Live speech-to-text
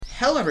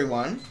Hello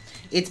everyone,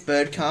 it's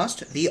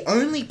Birdcast, the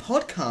only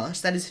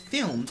podcast that is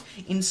filmed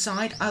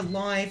inside a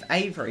live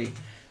aviary.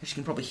 As you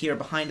can probably hear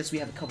behind us, we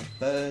have a couple of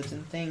birds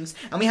and things.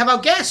 And we have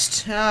our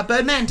guest,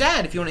 Birdman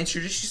Dad, if you want to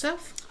introduce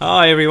yourself.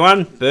 Hi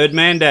everyone,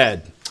 Birdman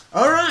Dad.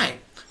 Alright,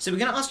 so we're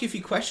going to ask you a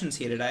few questions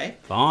here today.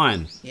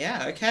 Fine.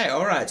 Yeah, okay,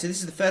 alright. So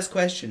this is the first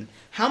question.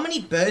 How many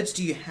birds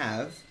do you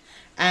have,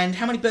 and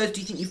how many birds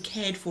do you think you've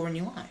cared for in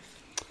your life?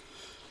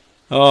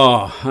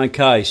 Oh,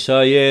 okay.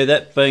 So, yeah,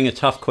 that being a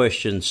tough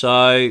question.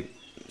 So,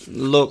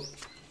 look,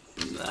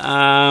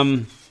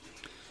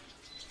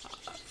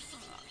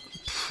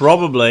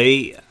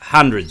 probably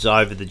hundreds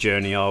over the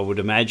journey, I would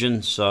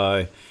imagine.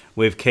 So,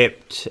 we've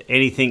kept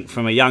anything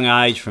from a young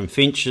age, from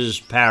finches,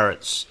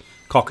 parrots,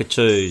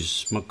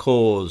 cockatoos,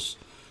 macaws,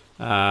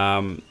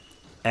 and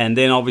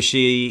then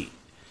obviously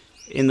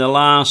in the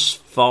last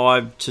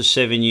 5 to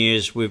 7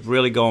 years, we've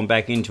really gone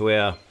back into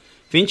our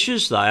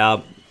finches. They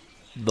are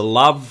the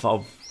love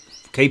of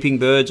keeping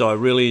birds. I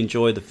really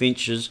enjoy the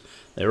finches.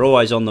 They're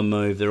always on the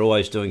move. They're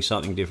always doing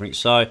something different.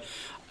 So,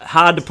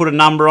 hard to put a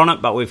number on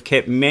it, but we've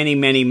kept many,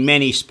 many,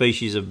 many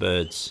species of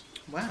birds.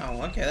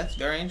 Wow, okay, that's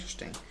very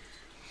interesting.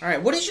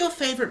 Alright, what is your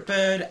favourite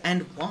bird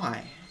and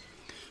why?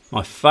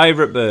 My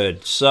favourite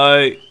bird.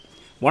 So,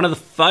 one of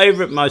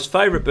the most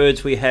favourite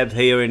birds we have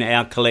here in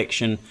our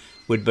collection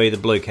would be the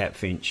blue-cap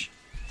finch.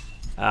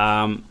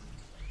 Well,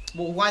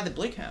 why the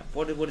blue-cap?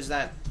 What is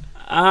that?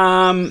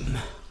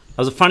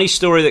 There's a funny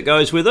story that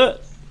goes with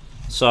it.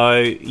 So,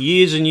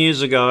 years and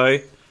years ago,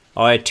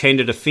 I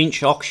attended a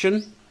finch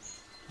auction.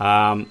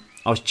 I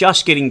was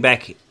just getting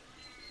back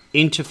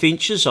into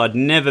finches. I'd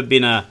never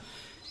been a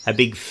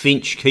big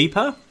finch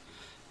keeper,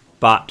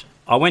 but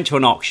I went to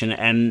an auction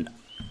and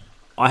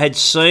I had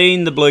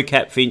seen the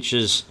blue-cap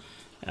finches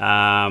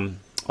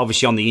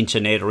obviously on the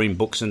internet or in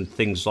books and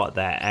things like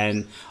that,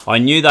 and I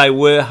knew they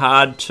were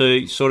hard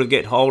to sort of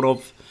get hold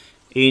of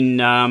in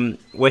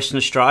Western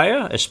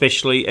Australia,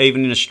 especially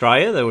even in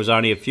Australia. There was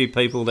only a few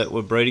people that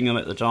were breeding them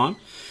at the time.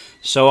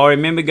 So I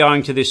remember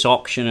going to this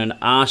auction and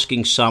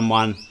asking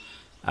someone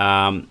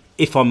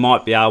if I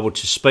might be able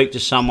to speak to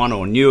someone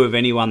or knew of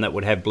anyone that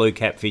would have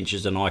blue-cap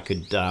finches and I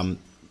could,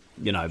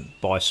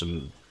 buy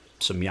some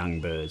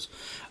young birds.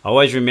 I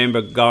always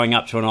remember going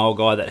up to an old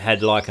guy that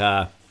had like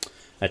a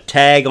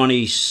tag on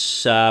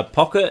his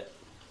pocket,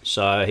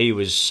 so he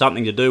was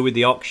something to do with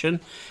the auction.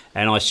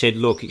 And I said,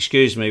 look,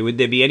 excuse me, would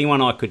there be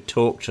anyone I could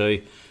talk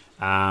to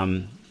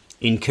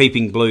in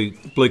keeping blue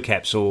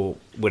caps or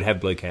would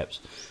have blue caps?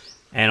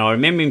 And I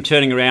remember him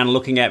turning around and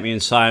looking at me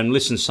and saying,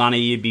 listen,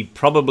 Sonny, you'd be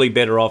probably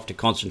better off to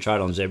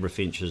concentrate on zebra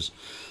finches.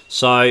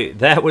 So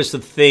that was the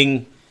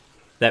thing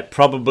that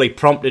probably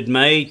prompted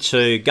me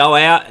to go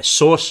out,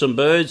 source some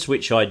birds,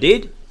 which I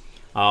did.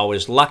 I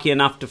was lucky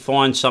enough to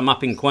find some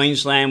up in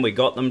Queensland. We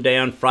got them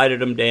down, freighted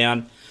them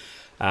down.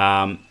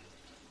 And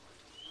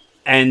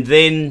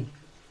then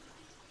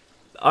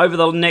over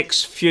the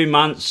next few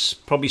months,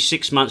 probably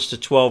 6 months to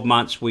 12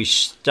 months, we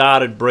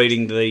started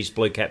breeding these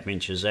blue-cap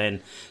finches.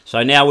 And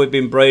so now we've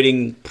been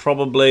breeding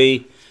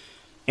probably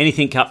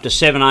anything up to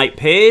 7-8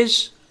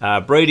 pairs,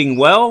 breeding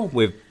well.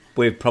 We've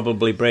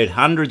probably bred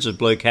hundreds of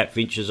blue-cap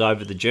finches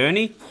over the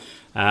journey.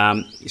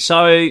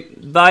 So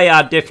they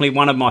are definitely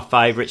one of my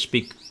favourites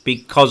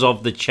because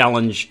of the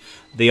challenge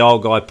the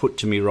old guy put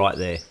to me right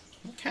there.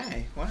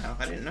 Okay, wow,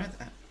 I didn't know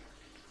that.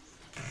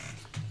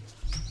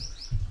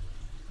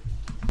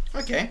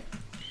 Okay.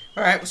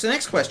 Alright, so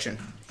next question.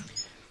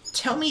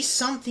 Tell me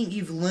something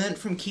you've learnt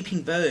from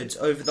keeping birds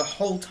over the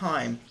whole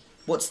time.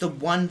 What's the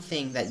one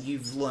thing that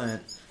you've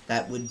learnt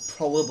that would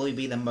probably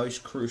be the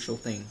most crucial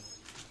thing?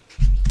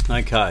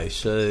 Okay,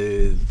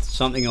 so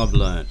something I've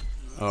learnt.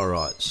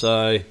 Alright,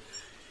 so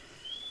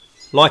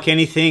like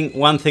anything,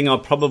 one thing I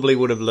probably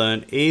would have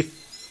learnt,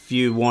 if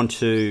you want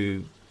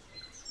to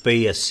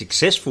be a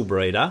successful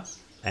breeder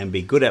and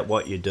be good at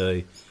what you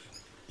do,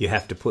 you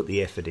have to put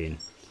the effort in.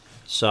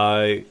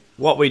 So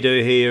what we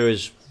do here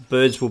is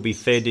birds will be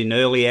fed in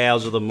early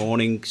hours of the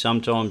morning,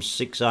 sometimes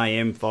 6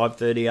 a.m,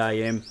 5:30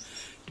 a.m,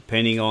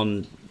 depending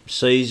on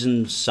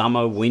season,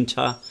 summer,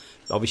 winter,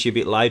 obviously a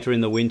bit later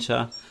in the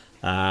winter.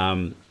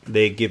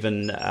 They're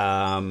given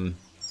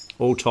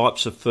all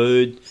types of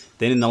food.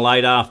 Then in the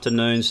late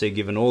afternoons, they're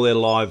given all their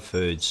live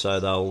food. So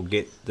they'll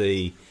get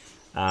the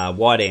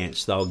white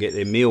ants, they'll get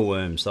their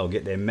mealworms, they'll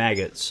get their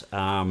maggots.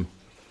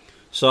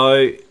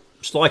 So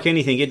it's like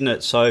anything, isn't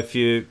it? So if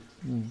you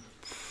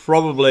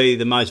probably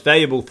the most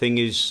valuable thing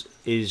is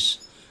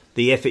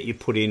the effort you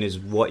put in is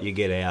what you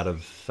get out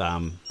of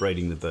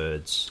breeding the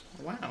birds.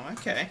 Wow,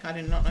 okay. I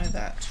did not know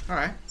that.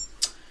 Alright.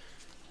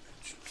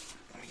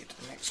 Let me get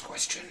to the next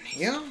question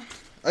here.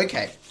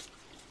 Okay.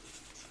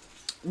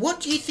 What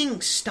do you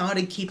think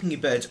started keeping you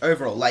birds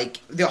overall?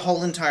 Like, the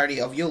whole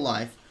entirety of your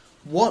life,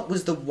 what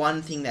was the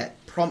one thing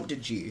that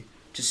prompted you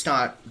to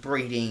start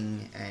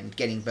breeding and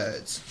getting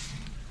birds?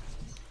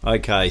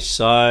 Okay,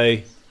 so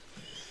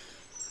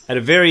at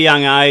a very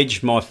young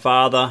age, my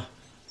father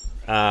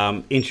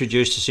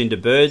introduced us into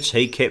birds.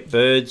 He kept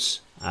birds.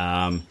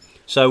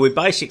 So we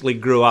basically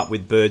grew up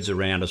with birds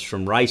around us,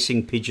 from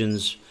racing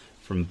pigeons,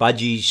 from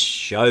budgies,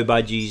 show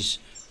budgies,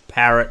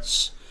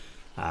 parrots,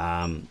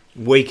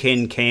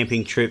 weekend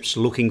camping trips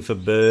looking for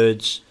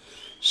birds.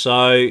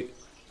 So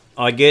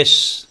I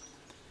guess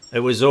it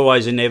was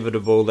always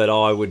inevitable that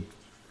I would,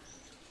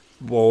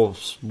 well,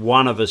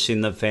 one of us in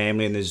the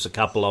family, and there's a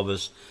couple of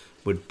us,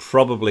 would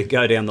probably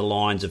go down the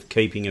lines of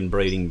keeping and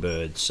breeding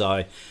birds.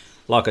 So,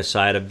 like I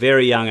say, at a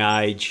very young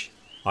age,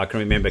 I can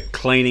remember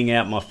cleaning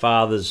out my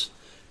father's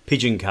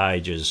pigeon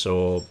cages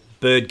or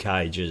bird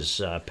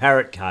cages,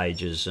 parrot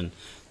cages and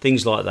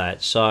things like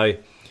that. So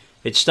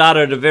it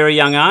started at a very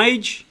young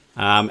age,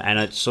 and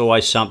it's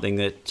always something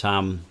that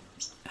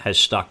has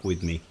stuck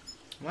with me.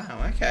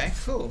 Wow, okay,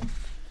 cool.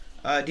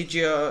 Did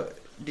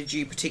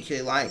you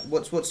particularly like,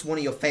 what's one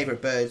of your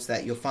favourite birds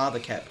that your father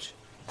kept?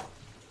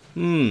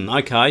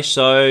 Okay,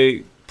 so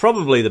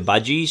probably the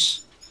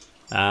budgies.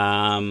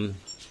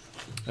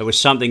 It was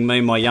something me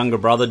and my younger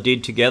brother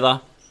did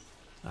together.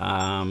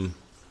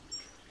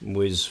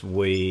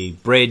 We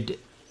bred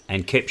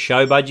and kept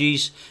show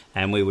budgies,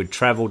 and we would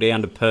travel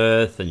down to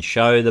Perth and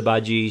show the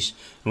budgies.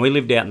 And we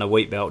lived out in the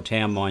wheatbelt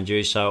town, mind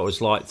you, so it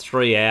was like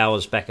 3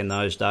 hours back in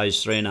those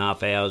days,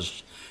 3.5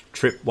 hours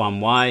trip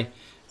one way.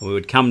 We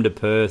would come to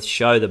Perth,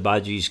 show the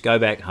budgies, go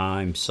back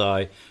home.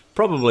 So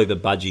probably the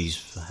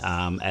budgies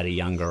at a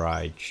younger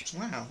age.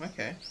 Wow,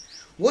 okay.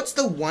 What's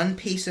the one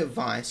piece of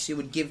advice you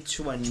would give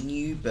to a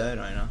new bird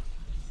owner?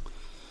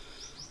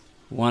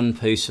 One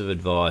piece of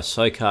advice.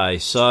 Okay,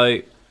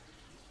 so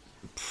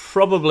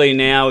probably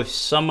now if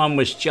someone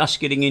was just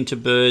getting into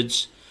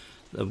birds,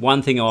 the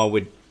one thing I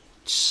would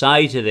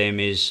say to them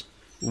is,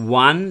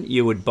 one,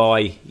 you would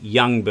buy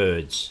young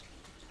birds.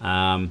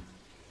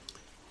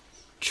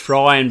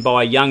 Try and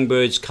buy young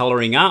birds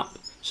colouring up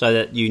so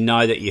that you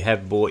know that you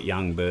have bought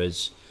young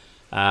birds.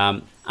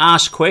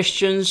 Ask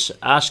questions,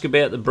 ask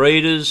about the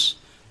breeders.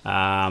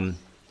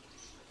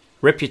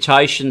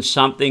 Reputation,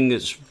 something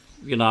that's,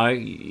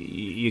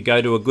 you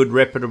go to a good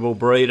reputable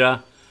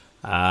breeder.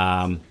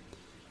 But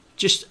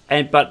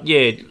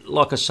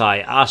like I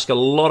say, ask a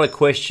lot of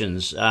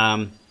questions.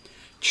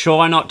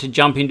 Try not to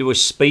jump into a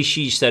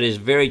species that is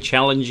very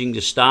challenging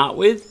to start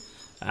with.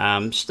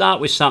 Start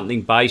with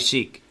something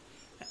basic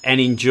and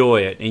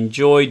enjoy it.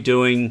 Enjoy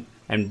doing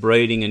and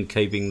breeding and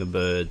keeping the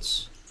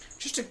birds.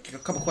 Just a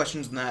couple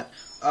questions on that.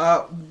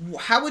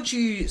 How would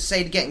you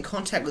say to get in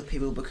contact with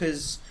people?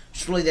 Because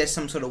surely there's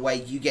some sort of way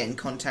you get in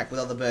contact with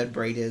other bird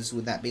breeders.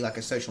 Would that be like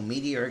a social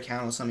media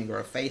account or something, or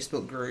a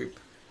Facebook group?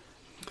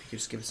 If you could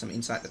just give us some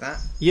insight to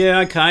that.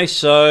 Yeah, okay.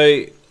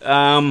 So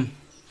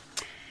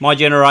my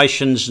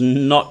generation's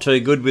not too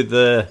good with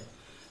the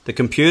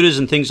computers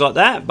and things like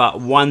that,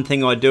 but one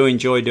thing I do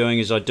enjoy doing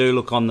is I do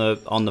look on the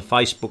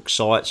Facebook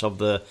sites of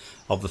the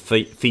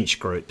finch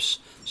groups.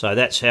 So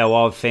that's how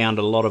I've found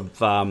a lot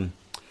of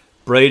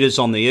breeders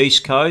on the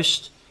East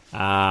Coast.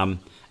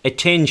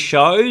 Attend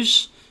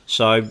shows,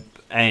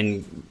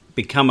 and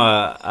become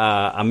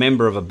a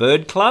member of a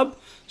bird club.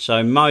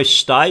 So most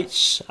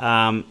states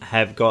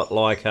have got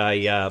like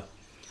a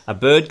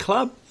bird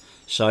club.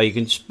 So you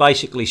can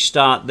basically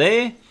start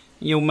there.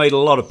 You'll meet a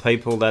lot of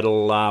people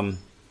that'll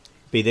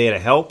be there to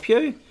help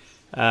you.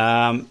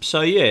 That's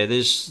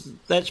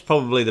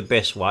probably the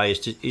best way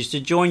is to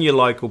join your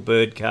local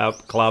bird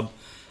club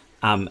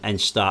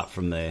and start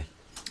from there.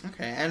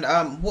 Okay, and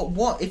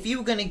what if you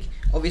were going to,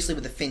 obviously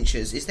with the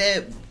finches, is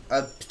there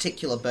a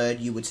particular bird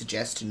you would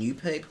suggest to new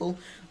people?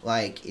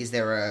 Like, is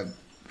there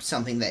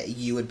something that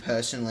you would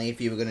personally, if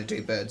you were going to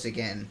do birds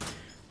again,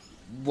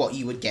 what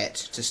you would get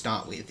to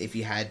start with if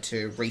you had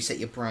to reset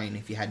your brain,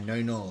 if you had no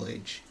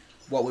knowledge?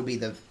 What would be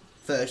the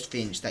first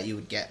finch that you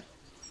would get?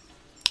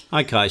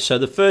 Okay, so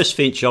the first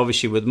finch,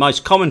 obviously, with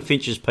most common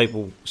finches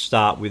people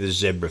start with is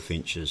zebra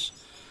finches.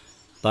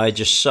 They're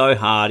just so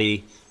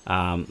hardy.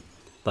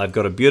 They've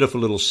got a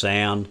beautiful little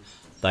sound.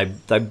 They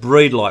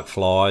breed like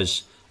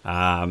flies.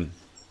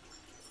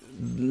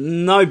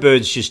 No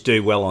birds just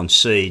do well on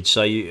seeds,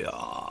 so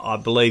I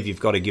believe you've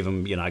got to give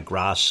them,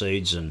 grass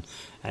seeds and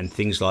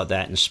things like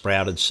that, and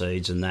sprouted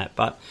seeds and that.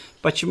 But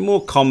your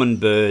more common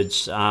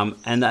birds,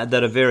 and that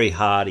are very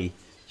hardy.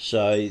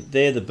 So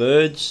they're the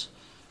birds.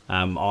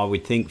 I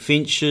would think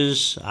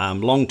finches,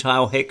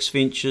 long-tail hex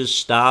finches,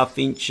 star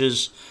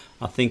finches.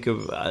 I think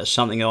of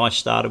something I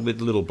started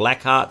with, little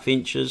black-heart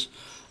finches.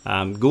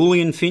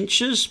 Goulian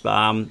finches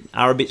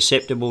are a bit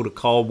susceptible to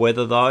cold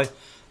weather though.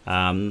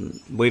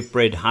 We've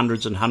bred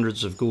hundreds and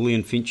hundreds of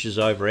Goulian finches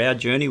over our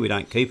journey. We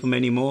don't keep them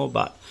anymore,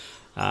 but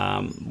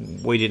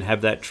we didn't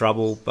have that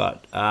trouble.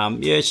 But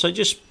so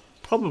just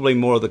probably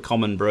more of the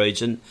common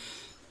breeds. And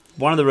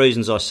one of the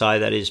reasons I say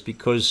that is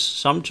because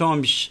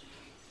sometimes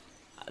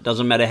it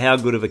doesn't matter how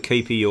good of a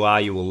keeper you are,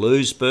 you will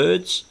lose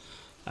birds.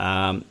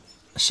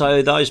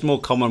 So those more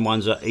common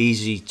ones are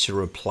easy to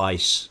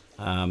replace.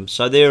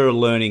 So they're a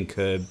learning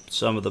curve,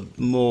 some of the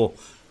more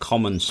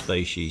common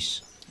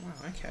species.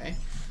 Oh, okay.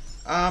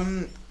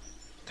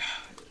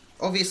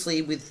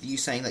 Obviously, with you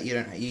saying that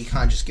you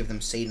can't just give them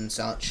seed and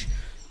such,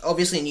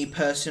 obviously a new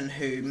person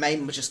who may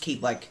just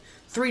keep like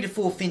 3 to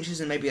 4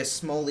 finches in maybe a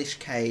smallish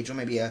cage, or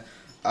maybe a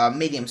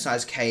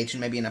medium-sized cage in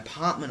maybe an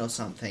apartment or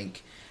something,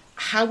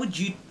 how would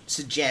you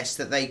suggest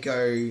that they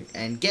go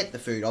and get the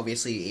food?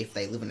 Obviously, if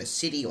they live in a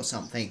city or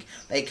something,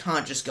 they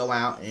can't just go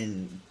out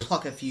and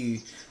pluck a few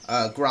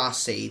grass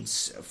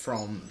seeds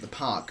from the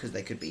park because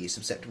they could be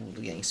susceptible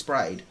to getting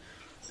sprayed.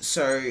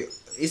 So,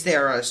 is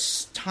there a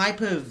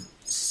type of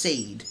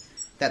seed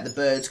that the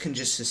birds can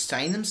just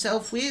sustain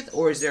themselves with,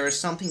 or is there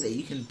something that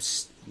you can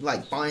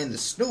like buy in the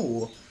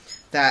store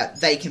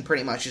that they can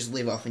pretty much just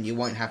live off, and you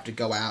won't have to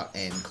go out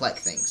and collect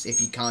things if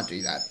you can't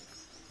do that?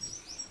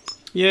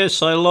 Yeah,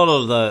 so a lot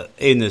of the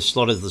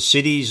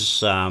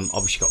cities,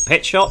 obviously got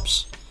pet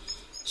shops.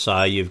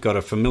 So you've got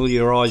to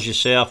familiarise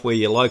yourself where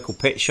your local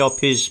pet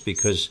shop is,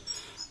 because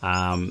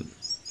I've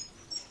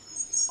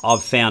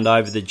found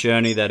over the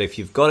journey that if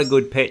you've got a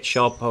good pet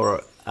shop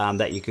or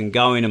that you can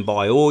go in and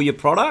buy all your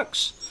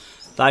products,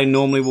 they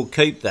normally will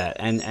keep that.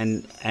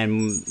 And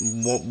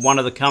one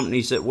of the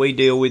companies that we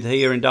deal with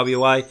here in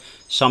WA,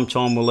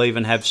 sometime will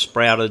even have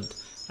sprouted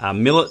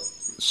millet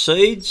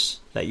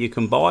seeds that you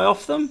can buy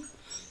off them.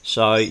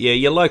 So, yeah,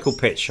 your local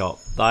pet shop,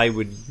 they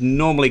would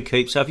normally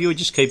keep... So if you were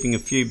just keeping a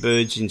few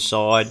birds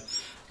inside,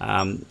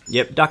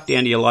 duck down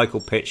to your local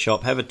pet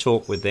shop, have a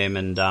talk with them,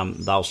 and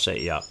they'll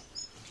set you up.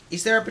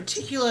 Is there a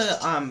particular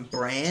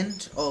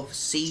brand of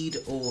seed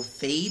or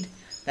feed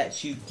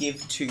that you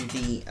give to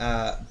the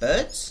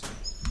birds?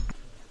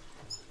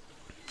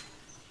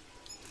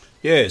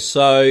 Yeah,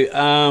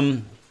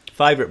 so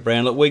favourite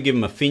brand, look, we give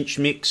them a Finch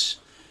mix.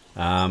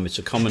 It's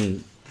a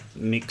common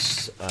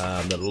mix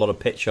that a lot of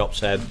pet shops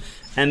have.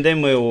 And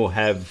then we will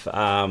have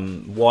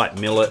white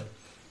millet,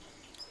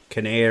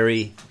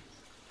 canary,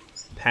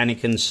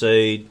 panikin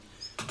seed,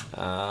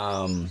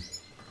 some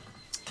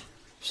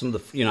of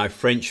the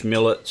French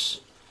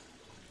millets.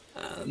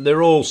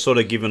 They're all sort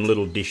of given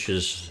little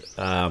dishes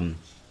along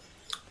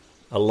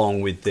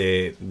with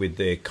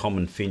their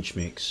common Finch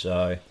mix.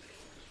 So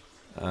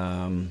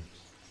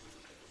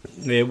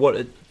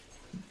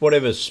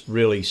whatever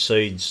really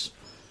seeds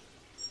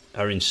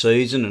are in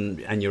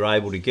season and you're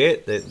able to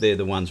get, they're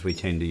the ones we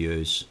tend to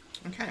use.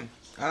 Okay.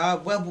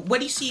 Well, where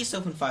do you see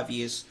yourself in 5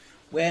 years?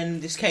 When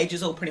this cage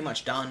is all pretty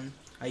much done,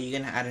 are you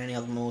going to add any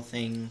other more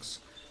things?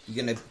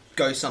 You're going to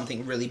go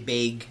something really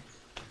big?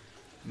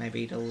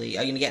 Maybe Italy.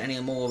 Are you going to get any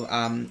more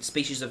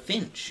species of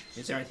finch?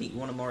 Is there anything you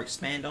want to more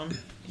expand on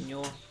in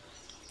your...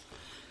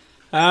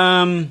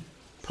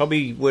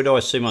 Probably where do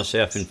I see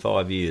myself in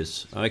 5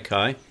 years?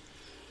 Okay.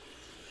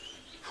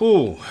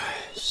 Whew.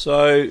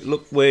 So,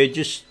 look, we're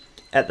just...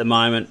 at the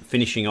moment,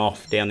 finishing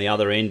off down the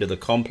other end of the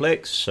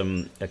complex,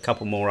 a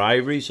couple more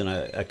aviaries and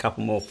a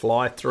couple more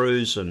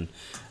fly-throughs and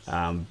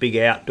big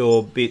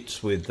outdoor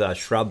bits with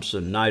shrubs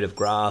and native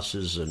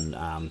grasses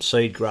and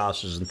seed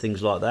grasses and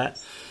things like that.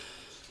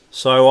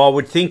 So I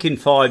would think in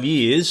 5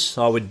 years,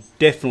 I would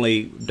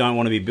definitely don't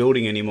want to be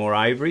building any more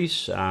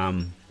aviaries.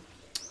 I've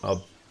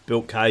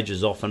built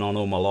cages off and on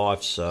all my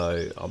life,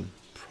 so I've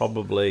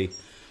probably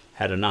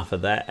had enough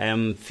of that.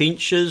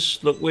 Finches,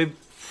 look, we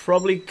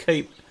probably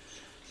keep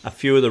a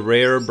few of the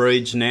rarer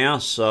breeds now,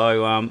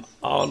 so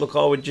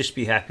I would just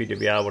be happy to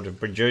be able to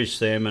produce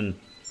them and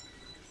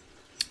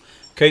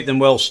keep them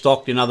well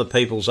stocked in other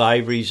people's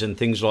aviaries and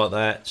things like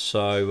that.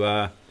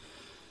 So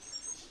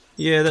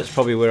that's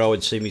probably where I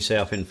would see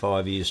myself in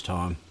 5 years'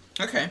 time.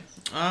 Okay.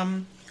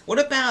 What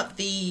about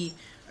the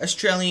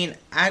Australian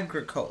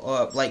Bird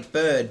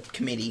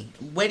Committee?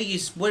 What do you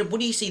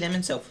see them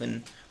in?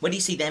 Where do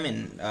you see them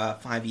in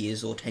 5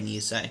 years or 10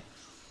 years, say?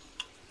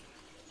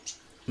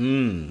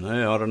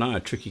 I don't know. A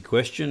tricky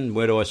question.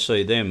 Where do I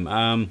see them?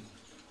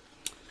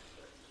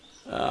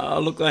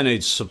 Look, they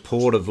need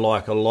support of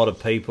like a lot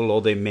of people,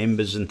 all their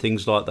members and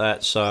things like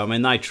that. So I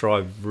mean, they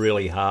try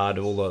really hard.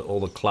 All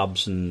the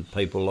clubs and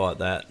people like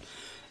that.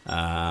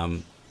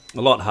 A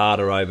lot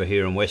harder over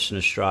here in Western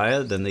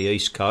Australia than the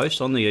East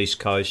Coast. On the East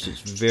Coast, it's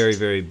very,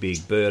 very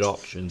big. Bird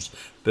auctions,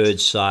 bird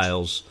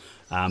sales,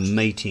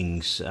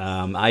 meetings,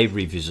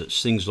 aviary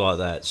visits, things like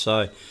that.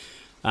 So.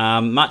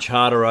 Much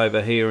harder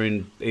over here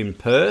in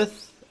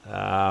Perth,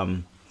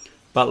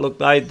 but look,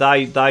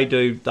 they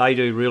do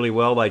really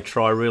well. They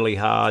try really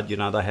hard. They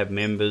have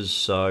members,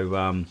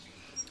 so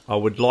I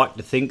would like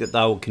to think that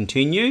they will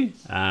continue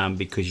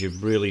because you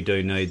really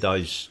do need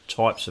those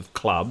types of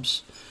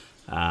clubs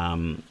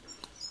to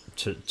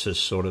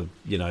sort of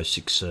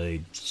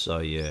succeed. So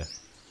yeah.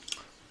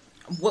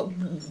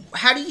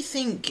 How do you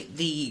think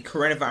the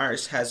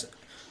coronavirus has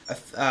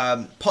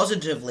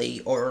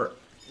positively or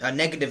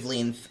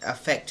negatively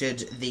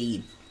affected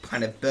the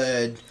kind of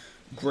bird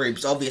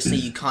groups? Obviously,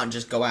 you can't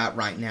just go out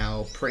right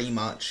now, pretty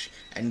much,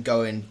 and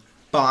go and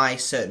buy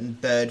certain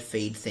bird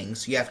feed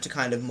things. You have to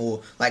kind of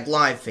more, like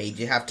live feed,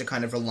 you have to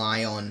kind of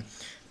rely on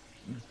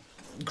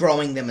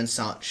growing them and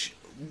such.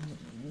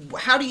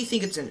 How do you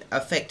think it's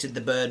affected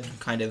the bird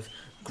kind of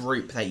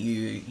group that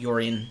you're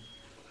in?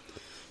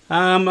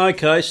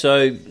 Okay,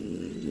 so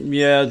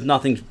yeah,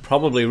 nothing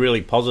probably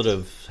really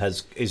positive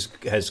has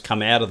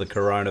come out of the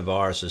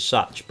coronavirus as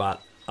such,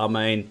 but I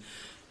mean,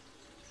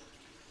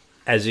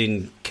 as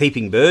in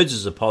keeping birds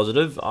as a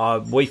positive,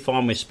 we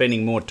find we're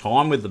spending more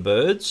time with the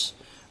birds.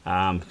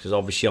 because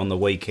obviously on the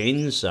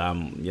weekends,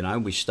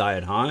 we stay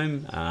at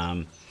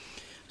home.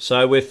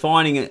 So we're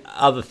finding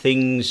other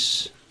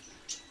things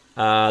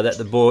that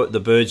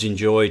the birds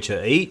enjoy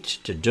to eat,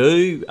 to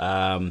do.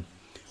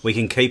 We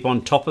can keep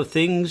on top of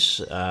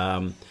things.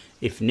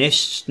 If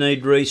nests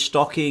need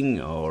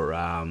restocking,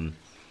 or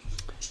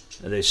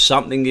there's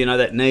something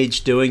that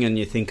needs doing, and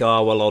you think,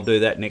 oh well, I'll do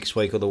that next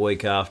week or the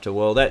week after.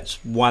 Well,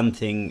 that's one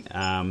thing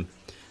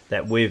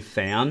that we've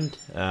found.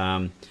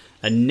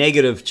 A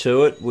negative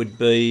to it would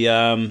be,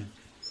 I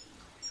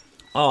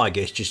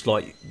guess, just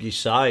like you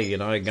say,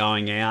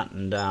 going out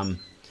and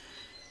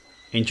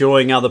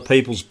enjoying other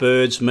people's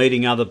birds,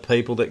 meeting other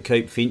people that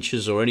keep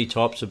finches or any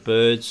types of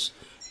birds.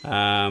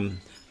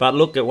 But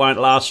look, it won't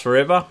last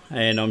forever,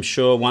 and I'm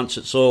sure once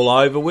it's all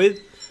over with,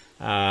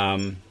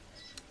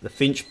 the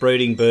finch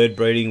breeding, bird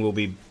breeding will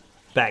be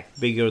back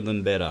bigger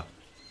than better.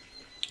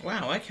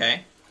 Wow,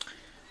 okay.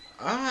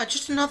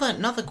 Just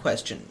another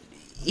question.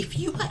 If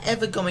you were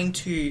ever going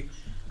to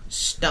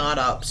start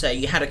up, say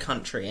you had a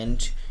country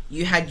and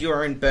you had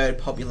your own bird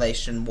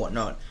population and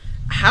whatnot,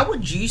 how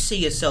would you see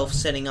yourself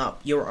setting up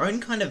your own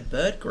kind of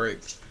bird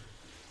group?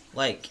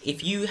 Like,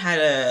 if you had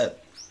a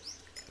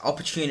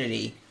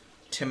opportunity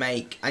to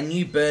make a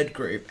new bird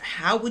group,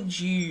 how would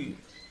you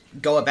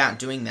go about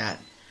doing that?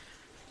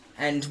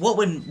 And what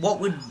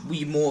would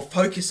we more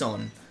focus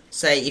on?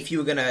 Say, if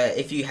you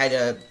had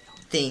a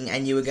thing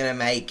and you were gonna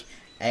make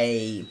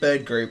a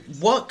bird group,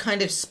 what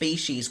kind of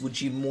species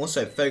would you more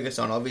so focus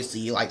on?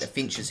 Obviously, you like the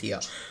finches here,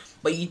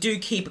 but you do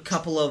keep a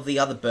couple of the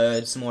other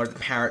birds, more of the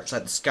parrots,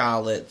 like the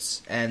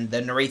scarlets and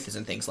the nerethas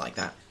and things like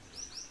that.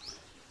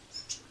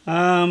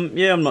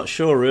 Yeah, I'm not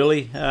sure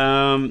really.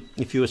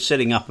 If you were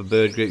setting up a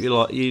bird group,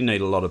 you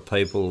need a lot of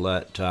people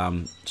that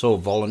it's all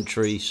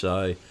voluntary.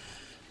 So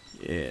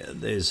yeah,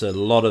 there's a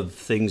lot of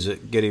things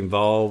that get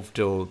involved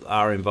or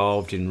are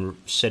involved in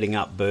setting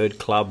up bird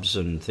clubs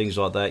and things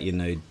like that. You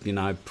need,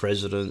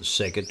 presidents,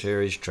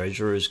 secretaries,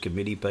 treasurers,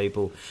 committee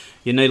people.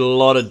 You need a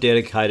lot of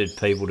dedicated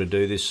people to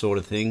do this sort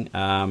of thing.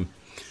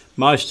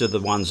 Most of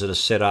the ones that are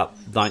set up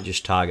don't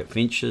just target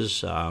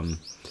finches.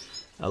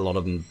 A lot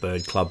of them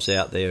bird clubs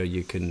out there.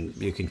 You can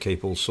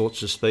keep all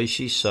sorts of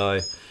species.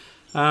 So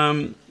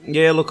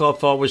look,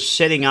 if I was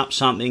setting up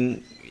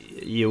something,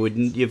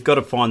 you've got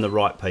to find the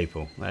right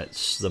people.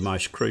 That's the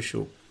most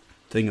crucial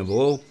thing of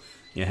all.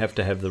 You have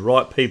to have the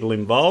right people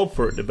involved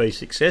for it to be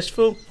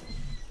successful.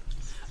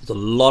 There's a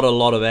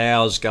lot of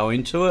hours go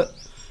into it,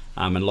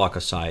 and like I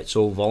say, it's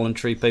all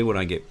voluntary. People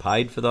don't get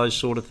paid for those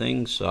sort of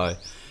things, so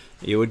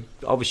you would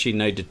obviously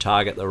need to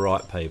target the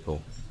right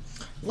people.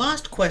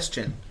 Last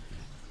question.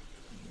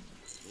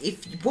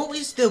 What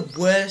was the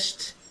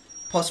worst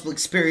possible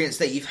experience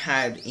that you've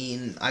had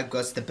in, I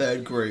guess, the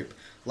bird group?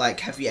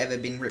 Like, have you ever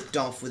been ripped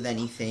off with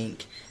anything?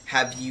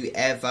 Have you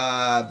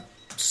ever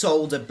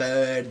sold a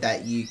bird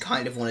that you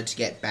kind of wanted to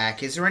get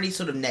back? Is there any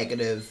sort of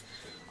negative,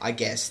 I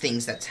guess,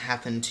 things that's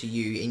happened to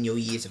you in your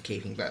years of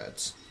keeping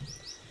birds?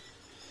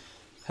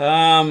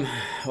 Well,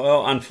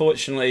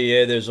 unfortunately,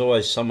 yeah, there's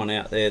always someone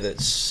out there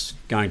that's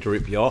going to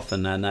rip you off,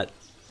 and that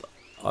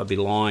I'd be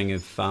lying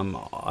if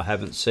I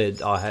haven't said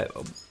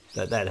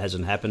that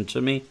hasn't happened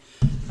to me.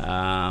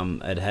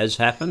 It has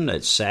happened.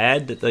 It's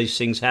sad that these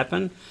things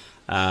happen.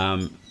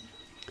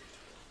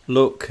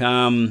 Look,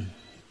 some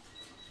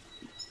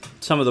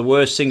of the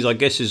worst things, I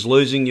guess, is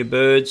losing your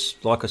birds.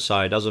 Like I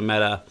say, it doesn't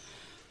matter.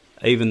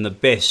 Even the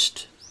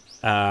best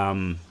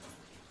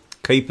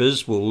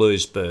keepers will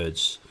lose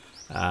birds.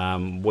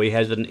 We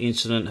had an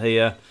incident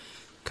here a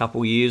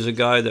couple of years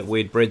ago that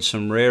we'd bred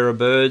some rarer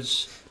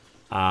birds,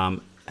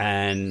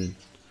 and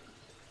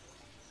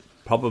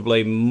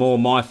probably more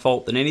my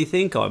fault than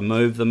anything. I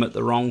moved them at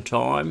the wrong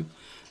time,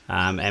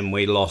 and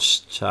we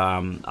lost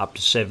up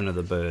to 7 of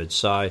the birds.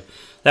 So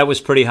that was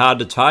pretty hard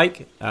to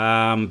take.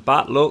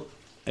 But look,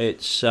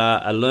 it's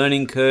a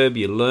learning curve.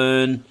 You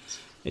learn.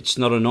 It's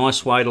not a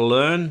nice way to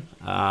learn,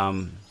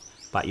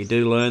 but you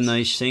do learn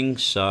these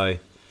things. So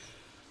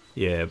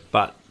yeah,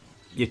 but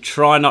you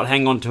try not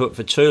hang on to it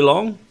for too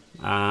long.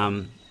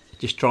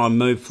 Just try and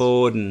move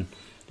forward and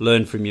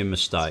learn from your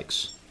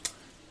mistakes.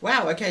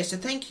 Wow, okay, so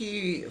thank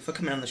you for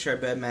coming on the show,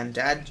 Birdman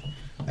Dad.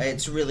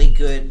 It's really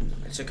good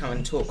to come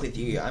and talk with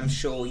you. I'm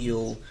sure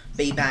you'll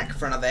be back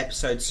for another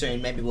episode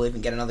soon. Maybe we'll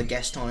even get another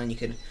guest on and you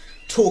could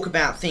talk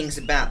about things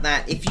about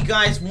that. If you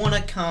guys want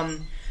to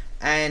come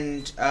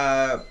and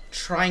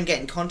try and get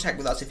in contact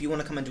with us, if you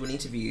want to come and do an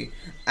interview,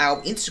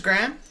 our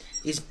Instagram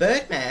is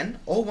Birdman,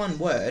 all one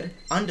word,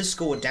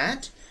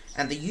 _dad,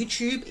 and the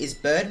YouTube is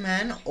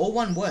Birdman, all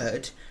one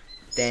word,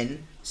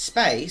 then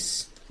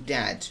space,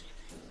 dad.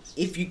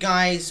 If you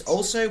guys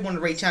also want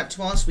to reach out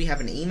to us, we have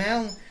an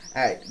email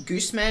at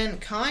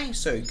goosemankai,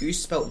 so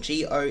goose spelled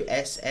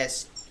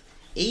G-O-S-S-E,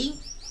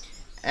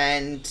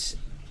 and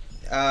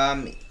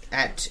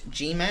at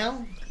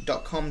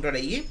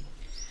gmail.com.au.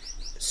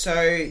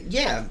 So,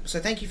 yeah, so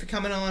thank you for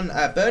coming on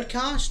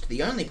Birdcast,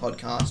 the only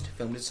podcast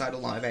filmed inside a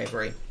live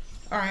aviary.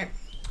 Alright,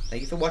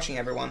 thank you for watching,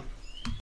 everyone.